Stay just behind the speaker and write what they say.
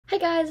Hi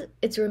guys,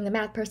 it's Room the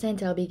Math Person,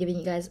 and I'll be giving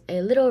you guys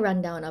a little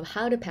rundown of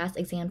how to pass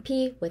Exam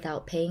P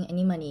without paying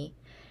any money.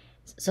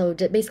 So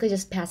basically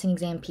just passing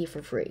Exam P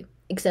for free.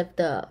 Except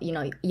you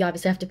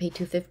obviously have to pay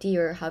 $250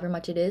 or however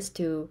much it is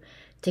to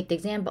take the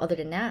exam, but other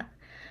than that,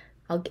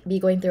 I'll be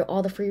going through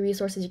all the free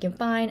resources you can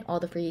find, all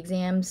the free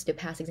exams to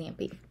pass Exam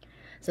P.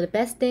 So the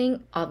best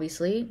thing,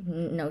 obviously,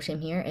 no shame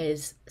here,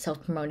 is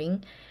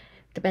self-promoting.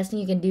 The best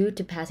thing you can do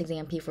to pass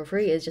Exam P for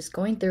free is just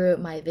going through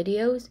my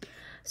videos.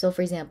 So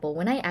for example,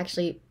 when I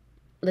actually,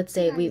 let's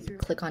say we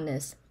click on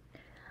this,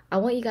 I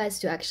want you guys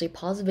to actually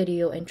pause the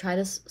video and try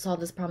to solve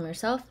this problem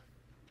yourself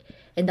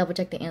and double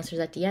check the answers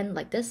at the end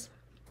like this.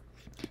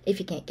 If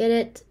you can't get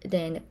it,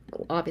 then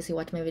obviously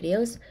watch my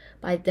videos,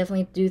 but I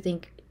definitely do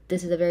think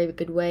this is a very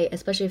good way,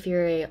 especially if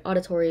you're a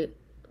auditory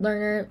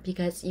learner,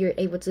 because you're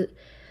able to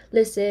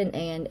listen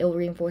and it will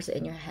reinforce it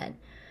in your head.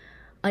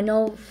 I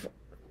know,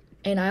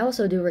 and I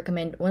also do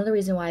recommend, one of the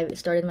reasons why I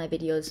started my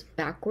videos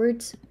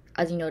backwards,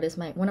 as you notice,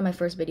 one of my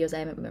first videos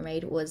I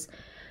made was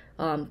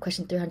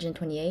question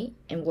 328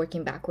 and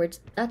working backwards.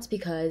 That's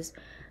because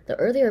the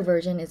earlier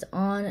version is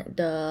on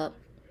the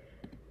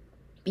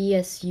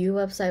BSU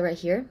website right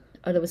here,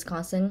 or the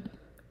Wisconsin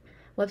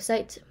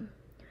website.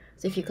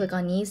 So if you click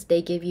on these,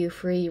 they give you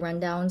free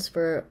rundowns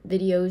for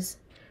videos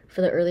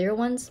for the earlier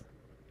ones.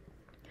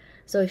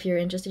 So if you're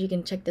interested, you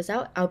can check this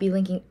out. I'll be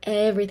linking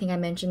everything I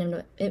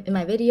mentioned in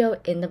my video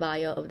in the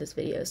bio of this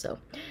video. So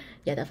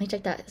yeah, definitely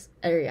check that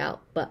area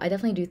out. But I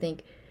definitely do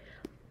think,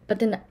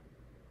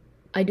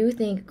 I do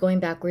think going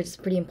backwards is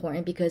pretty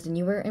important, because the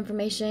newer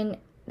information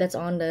that's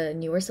on the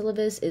newer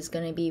syllabus is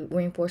going to be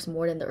reinforced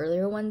more than the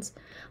earlier ones.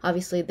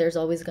 Obviously, there's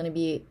always going to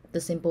be the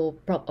simple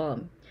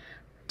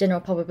general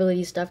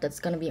probability stuff that's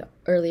going to be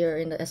earlier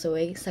in the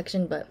SOA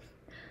section, but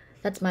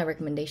that's my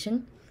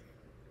recommendation.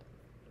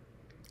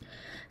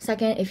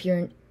 Second, if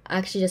you're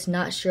actually just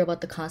not sure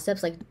about the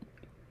concepts, like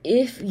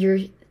if you're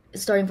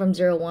starting from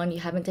 0-1, you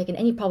haven't taken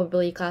any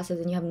probability classes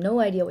and you have no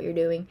idea what you're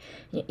doing,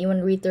 you want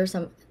to read through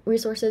some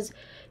resources,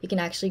 you can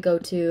actually go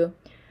to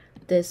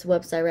this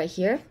website right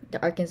here,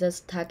 the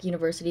Arkansas Tech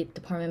University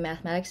Department of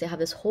Mathematics. They have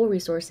this whole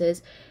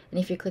resources, and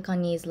if you click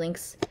on these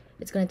links,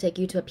 it's going to take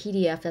you to a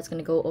PDF that's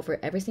going to go over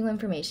every single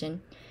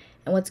information.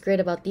 And what's great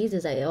about these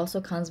is that it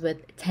also comes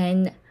with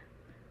 10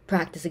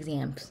 practice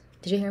exams.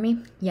 Did you hear me?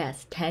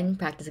 Yes, 10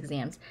 practice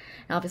exams.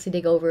 And obviously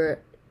they go over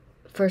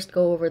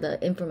the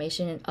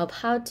information of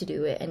how to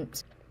do it,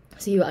 and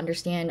so you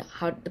understand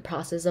how the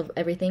process of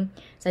everything.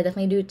 So I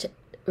definitely do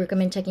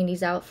recommend checking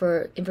these out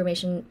for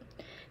information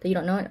that you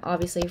don't know. And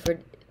obviously,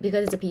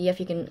 because it's a PDF,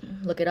 you can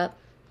look it up,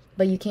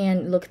 but you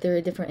can look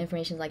through different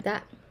information like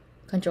that.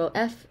 Control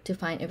F to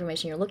find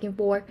information you're looking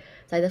for.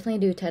 So I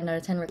definitely do 10 out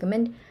of 10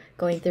 recommend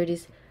going through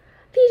these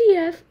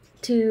PDF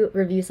to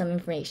review some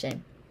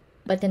information.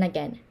 But then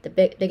again, the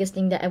biggest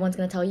thing that everyone's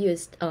going to tell you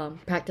is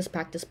practice,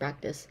 practice,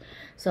 practice.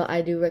 So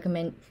I do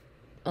recommend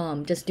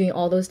just doing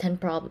all those 10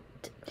 problems,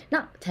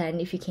 not 10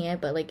 if you can,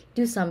 but like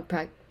do some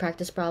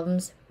practice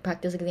problems,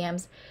 practice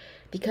exams,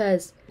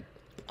 because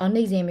on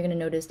the exam you're going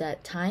to notice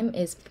that time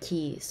is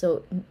key.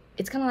 So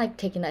it's kind of like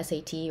taking the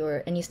SAT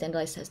or any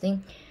standardized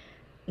testing.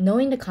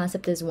 Knowing the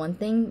concept is one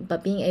thing,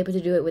 but being able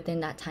to do it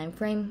within that time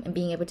frame and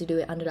being able to do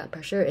it under that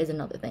pressure is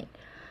another thing.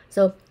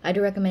 So I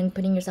do recommend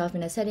putting yourself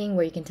in a setting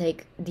where you can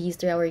take these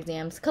 3-hour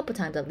exams a couple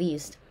times at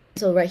least.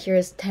 So right here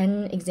is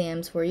 10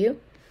 exams for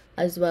you,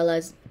 as well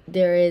as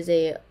there is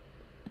a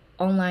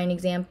online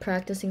exam,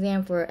 practice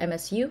exam for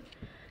MSU.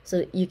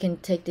 So you can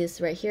take this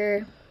right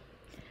here,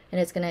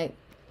 and it's gonna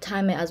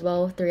time it as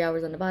well, 3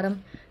 hours on the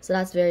bottom. So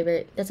that's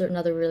that's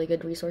another really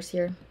good resource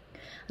here.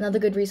 Another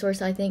good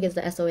resource I think is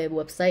the SOA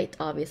website,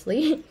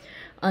 obviously.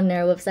 On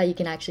their website you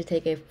can actually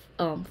take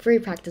a free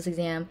practice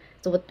exam.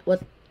 So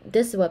what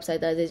this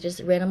website does is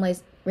just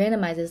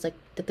randomizes like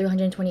the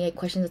 328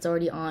 questions that's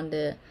already on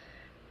the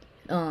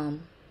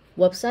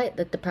website,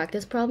 that the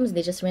practice problems,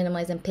 they just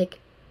randomize and pick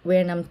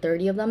random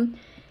 30 of them,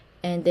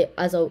 and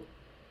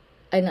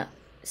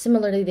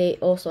similarly they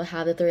also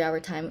have the 3-hour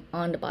time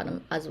on the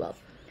bottom as well,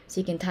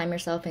 so you can time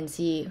yourself and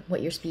see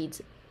what your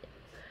speed's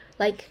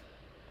like.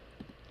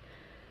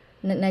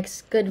 The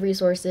next good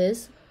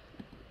resources,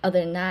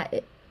 other than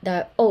that,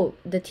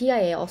 the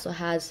TIA also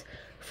has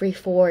free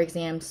 4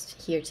 exams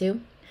here too,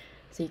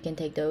 so you can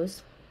take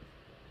those.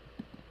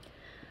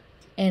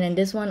 And then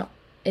this one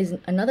is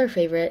another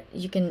favorite.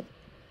 You can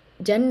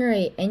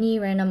generate any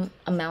random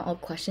amount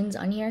of questions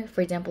on here.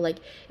 For example, like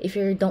if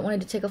you don't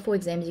want to take a full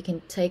exam, you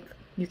can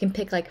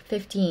pick like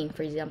 15,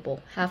 for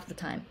example, half the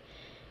time,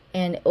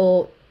 and it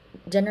will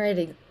generate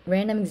a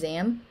random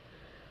exam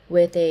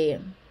with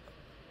a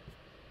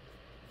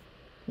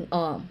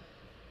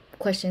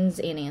questions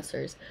and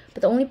answers.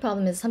 But the only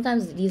problem is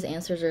sometimes these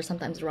answers are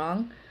sometimes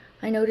wrong,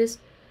 I noticed.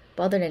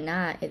 But other than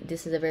that,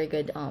 this is a very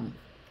good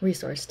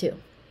resource too.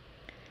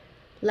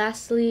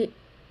 Lastly,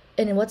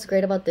 and what's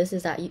great about this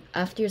is that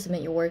after you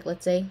submit your work,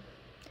 let's say,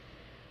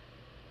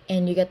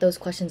 and you get those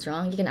questions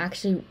wrong, you can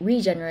actually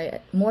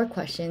regenerate more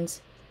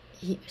questions.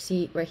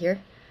 See right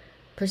here,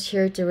 push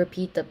here to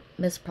repeat the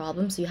missed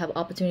problem, so you have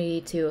opportunity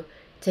to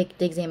take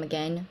the exam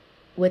again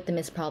with the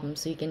missed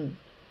problems so you can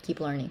keep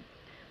learning.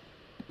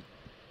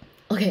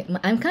 Okay,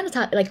 I'm kind of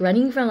like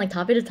running from like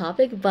topic to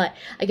topic, but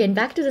again,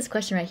 back to this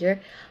question right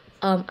here.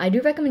 I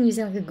do recommend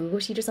using like a Google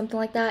Sheet or something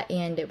like that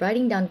and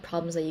writing down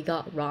problems that you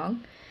got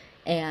wrong,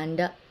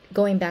 and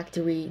going back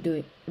to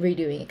redoing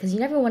it, because you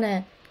never want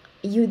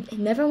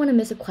to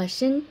miss a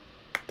question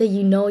that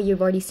you know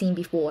you've already seen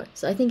before.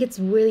 So I think it's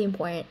really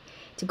important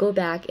to go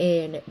back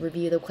and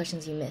review the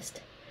questions you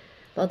missed.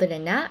 But other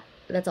than that,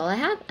 that's all I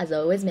have. As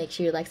always, make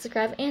sure you like,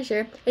 subscribe, and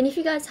share. And if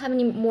you guys have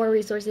any more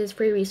resources,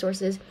 free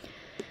resources,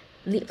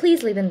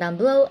 please leave them down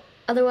below.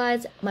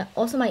 Otherwise, my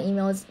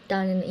email is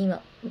down in the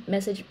email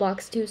message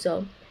box too,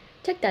 so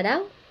check that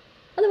out.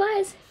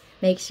 Otherwise,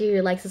 make sure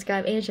you like,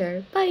 subscribe, and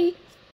share. Bye!